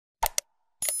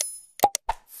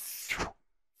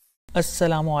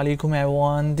Assalamu alaikum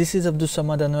everyone, this is Abdul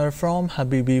Samad Anwar from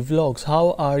HABIBI VLOGS.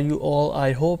 How are you all?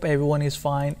 I hope everyone is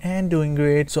fine and doing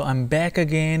great. So I'm back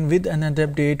again with another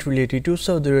update related to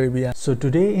Saudi Arabia. So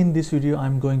today in this video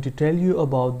I'm going to tell you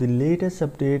about the latest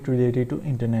update related to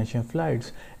international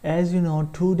flights. As you know,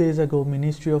 2 days ago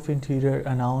Ministry of Interior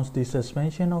announced the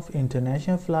suspension of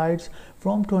international flights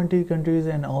from 20 countries,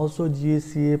 and also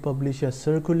GACA published a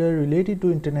circular related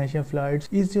to international flights.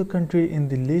 Is your country in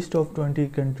the list of 20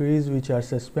 countries which are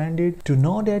suspended? To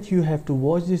know that, you have to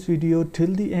watch this video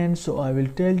till the end, so I will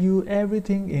tell you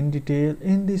everything in detail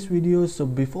in this video. So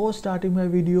before starting my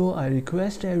video, I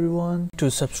request everyone to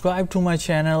subscribe to my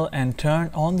channel and turn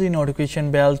on the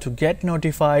notification bell to get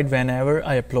notified whenever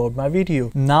I upload my video.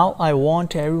 Now I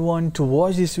want everyone to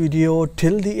watch this video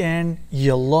till the end.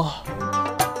 Yallah.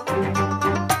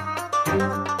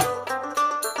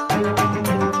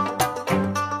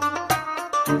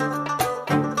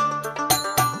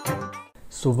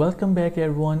 So welcome back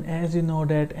everyone. As you know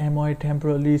that MOI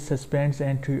temporarily suspends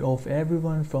entry of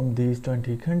everyone from these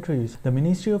 20 countries. The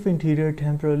Ministry of Interior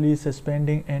temporarily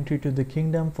suspending entry to the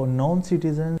kingdom for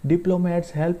non-citizens,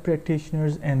 diplomats, health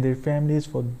practitioners and their families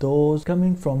for those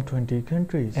coming from 20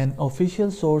 countries. An official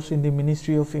source in the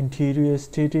Ministry of Interior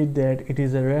stated that it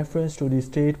is a reference to the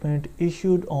statement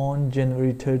issued on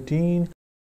January 13,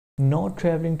 not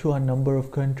traveling to a number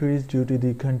of countries due to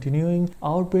the continuing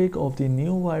outbreak of the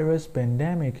new virus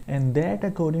pandemic, and that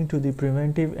according to the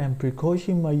preventive and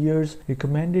precaution measures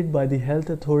recommended by the health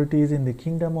authorities in the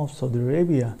Kingdom of Saudi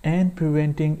Arabia and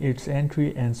preventing its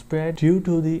entry and spread due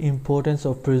to the importance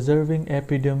of preserving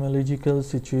epidemiological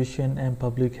situation and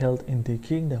public health in the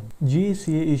kingdom.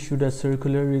 GACA issued a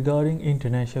circular regarding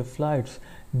international flights.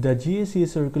 The GACA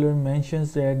circular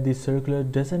mentions that the circular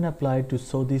doesn't apply to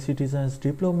Saudi citizens,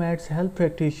 diplomats, health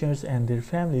practitioners and their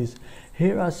families.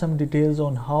 Here are some details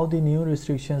on how the new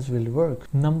restrictions will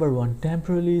work. Number 1.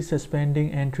 Temporarily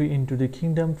suspending entry into the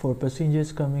kingdom for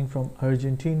passengers coming from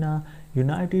Argentina,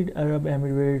 United Arab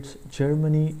Emirates,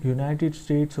 Germany, United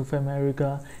States of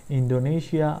America,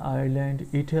 Indonesia, Ireland,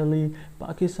 Italy,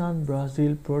 Pakistan,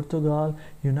 Brazil, Portugal,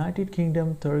 United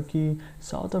Kingdom, Turkey,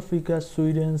 South Africa,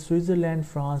 Sweden, Switzerland,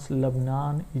 France,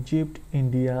 Lebanon, Egypt,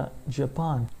 India,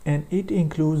 Japan. And it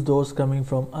includes those coming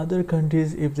from other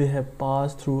countries if they have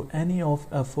passed through any of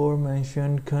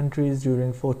aforementioned countries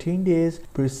during 14 days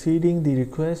preceding the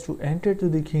request to enter to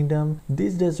the kingdom.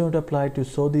 This does not apply to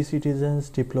Saudi citizens,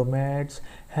 diplomats,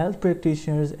 health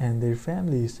practitioners and their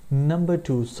families. Number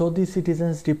 2. Saudi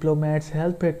citizens, diplomats,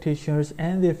 health practitioners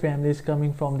and their families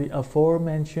coming from the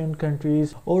aforementioned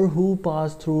countries or who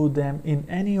pass through them in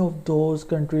any of those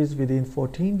countries within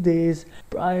 14 days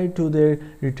prior to their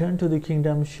return to the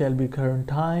kingdom shall be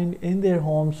quarantined in their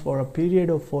homes for a period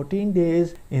of 14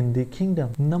 days in the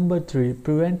kingdom. Number 3.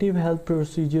 Preventive health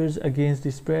procedures against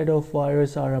the spread of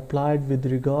virus are applied with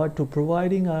regard to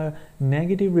providing a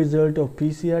negative result of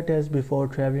PCR test before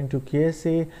traveling to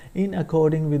KSA in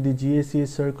accordance with the GACA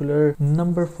circular.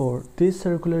 Number 4. This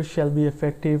circular shall be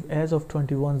effective as of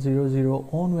 21:00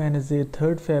 on Wednesday,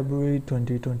 3rd February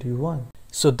 2021.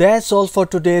 So that's all for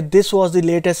today. This was the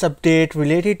latest update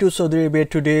related to Saudi Arabia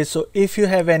today. So if you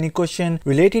have any question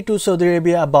related to Saudi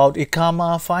Arabia about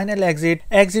Iqama, final exit,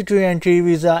 exit re-entry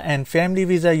visa and family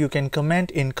visa, you can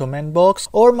comment in comment box,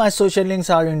 or my social links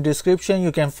are in description.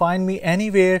 You can find me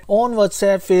anywhere on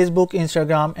WhatsApp, Facebook,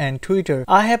 Instagram and Twitter.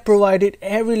 I have provided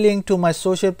every link to my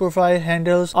social profile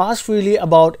handles. Ask freely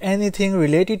about anything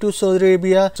related to Saudi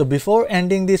Arabia. So before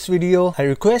ending this video, I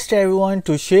request everyone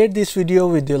to share this video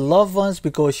with your loved ones,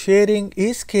 because sharing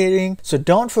is caring. So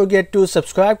don't forget to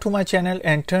subscribe to my channel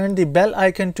and turn the bell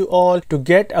icon to all to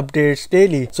get updates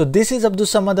daily. So this is Abdul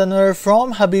Samad Anwar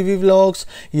from HABIBI VLOGS.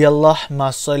 Yallah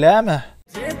masalama.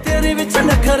 तेरे विच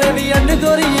नखरे भी अंड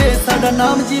गोरीए साडा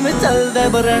नाम जिवें चलदा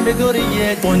brand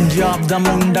गोरीए Punjab दा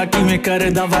मुंडा किवें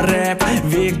करदा वा रैप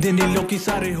वेखदे नी लोकी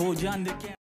सारे हो जांदे।